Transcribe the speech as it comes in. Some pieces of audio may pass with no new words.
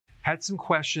had some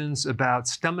questions about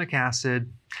stomach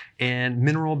acid and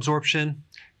mineral absorption,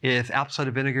 if apple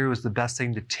cider vinegar was the best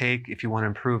thing to take if you want to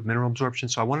improve mineral absorption.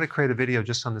 So I wanted to create a video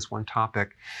just on this one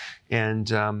topic. And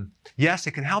yes,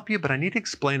 it can help you, but I need to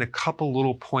explain a couple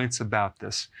little points about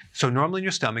this. So normally in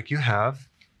your stomach, you have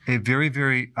a very,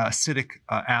 very acidic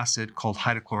acid called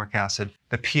hydrochloric acid.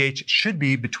 The pH should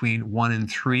be between 1 and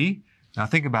 3. Now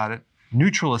think about it.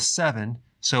 Neutral is 7.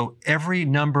 So every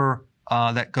number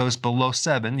that goes below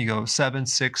 7, you go 7,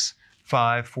 6,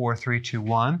 5, 4, 3, 2,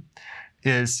 1,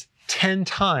 is 10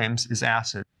 times is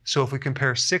acid. So if we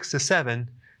compare 6 to 7,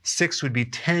 6 would be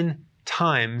 10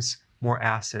 times more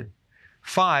acid.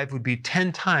 5 would be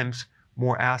 10 times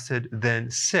more acid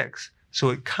than 6. So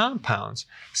it compounds.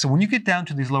 So when you get down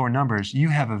to these lower numbers, you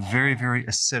have a very, very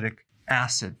acidic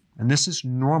acid. And this is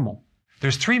normal.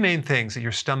 There's 3 main things that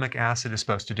your stomach acid is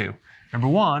supposed to do. Number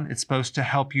 1, it's supposed to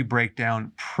help you break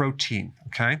down protein,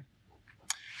 okay?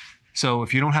 So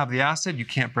if you don't have the acid, you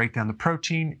can't break down the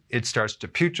protein. It starts to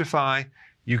putrefy.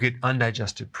 You get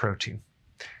undigested protein.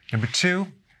 Number 2,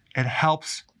 it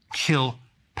helps kill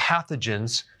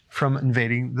pathogens from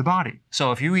invading the body.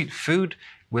 So if you eat food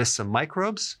with some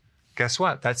microbes, guess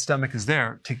what? That stomach is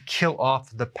there to kill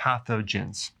off the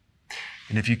pathogens.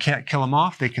 And if you can't kill them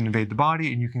off, they can invade the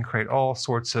body and you can create all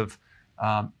sorts of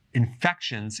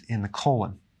infections in the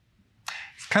colon.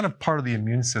 It's kind of part of the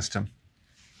immune system.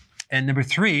 And number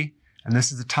 3, and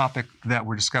this is the topic that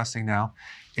we're discussing now,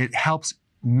 it helps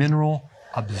mineral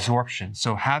absorption.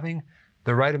 So having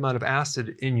the right amount of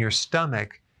acid in your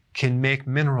stomach can make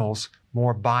minerals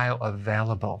more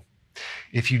bioavailable.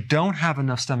 If you don't have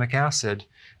enough stomach acid,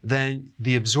 then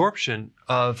the absorption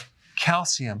of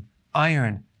calcium,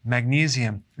 iron,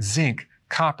 magnesium, zinc,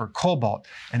 copper, cobalt,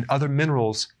 and other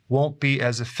minerals won't be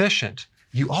as efficient.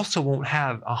 You also won't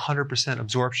have 100%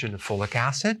 absorption of folic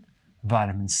acid,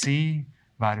 vitamin C,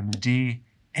 vitamin D,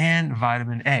 and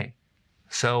vitamin A.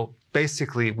 So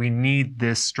basically, we need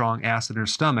this strong acid in our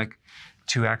stomach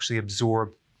to actually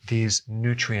absorb these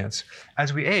nutrients.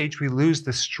 As we age, we lose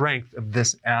the strength of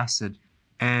this acid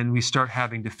and we start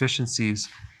having deficiencies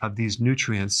of these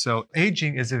nutrients. So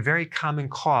aging is a very common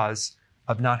cause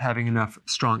of not having enough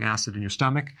strong acid in your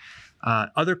stomach.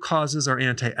 Other causes are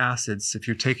antacids. If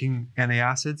you're taking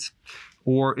antacids,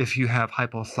 or if you have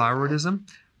hypothyroidism,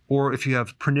 or if you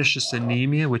have pernicious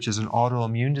anemia, which is an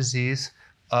autoimmune disease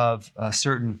of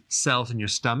certain cells in your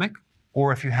stomach,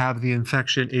 or if you have the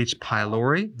infection H.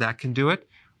 pylori, that can do it,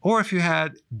 or if you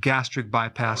had gastric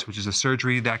bypass, which is a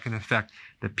surgery that can affect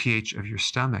the pH of your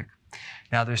stomach.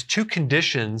 Now, there's 2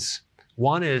 conditions.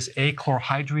 One is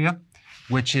achlorhydria,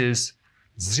 which is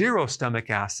 0 stomach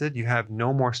acid. You have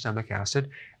no more stomach acid.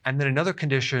 And then another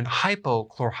condition,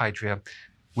 hypochlorhydria,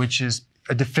 which is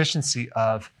a deficiency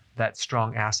of that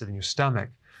strong acid in your stomach.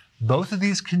 Both of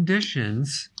these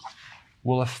conditions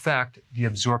will affect the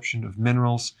absorption of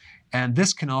minerals. And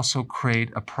this can also create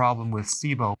a problem with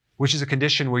SIBO, which is a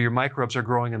condition where your microbes are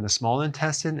growing in the small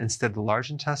intestine instead of the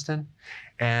large intestine.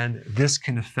 And this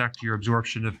can affect your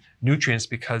absorption of nutrients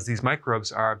because these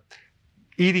microbes are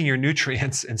eating your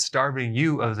nutrients and starving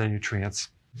you of the nutrients.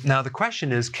 Now, the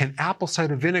question is, can apple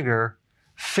cider vinegar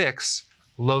fix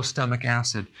low stomach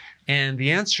acid? And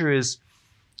the answer is,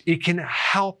 it can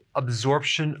help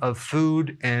absorption of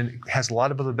food and has a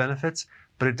lot of other benefits,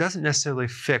 but it doesn't necessarily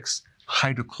fix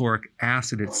hydrochloric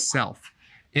acid itself.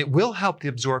 It will help the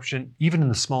absorption, even in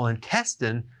the small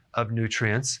intestine, of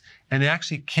nutrients, and it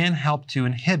actually can help to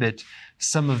inhibit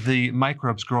some of the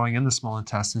microbes growing in the small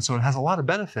intestine. So it has a lot of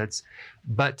benefits,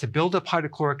 but to build up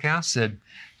hydrochloric acid,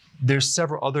 there's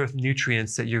several other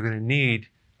nutrients that you're going to need.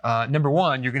 Number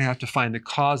 1, you're going to have to find the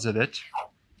cause of it.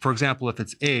 For example, if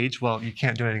it's age, well, you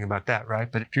can't do anything about that, right?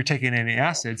 But if you're taking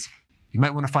antacids, you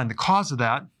might want to find the cause of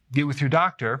that, get with your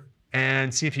doctor,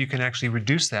 and see if you can actually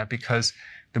reduce that, because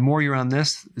the more you're on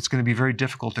this, it's going to be very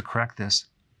difficult to correct this.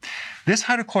 This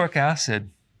hydrochloric acid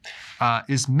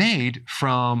is made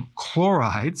from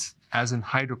chlorides, as in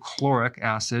hydrochloric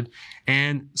acid,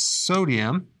 and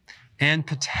sodium, and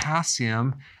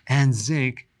potassium, and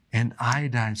zinc, and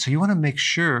iodine. So you want to make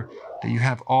sure that you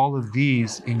have all of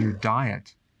these in your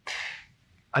diet.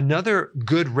 Another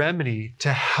good remedy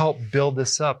to help build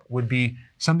this up would be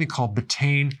something called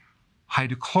betaine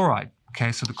hydrochloride.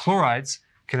 Okay, so the chlorides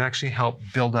can actually help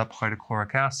build up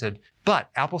hydrochloric acid. But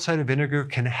apple cider vinegar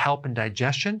can help in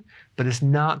digestion, but it's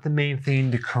not the main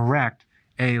thing to correct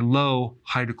a low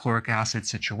hydrochloric acid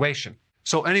situation.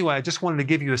 So anyway, I just wanted to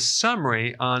give you a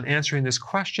summary on answering this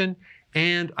question.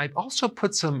 And I've also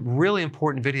put some really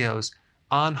important videos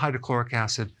on hydrochloric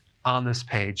acid on this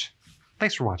page.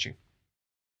 Thanks for watching.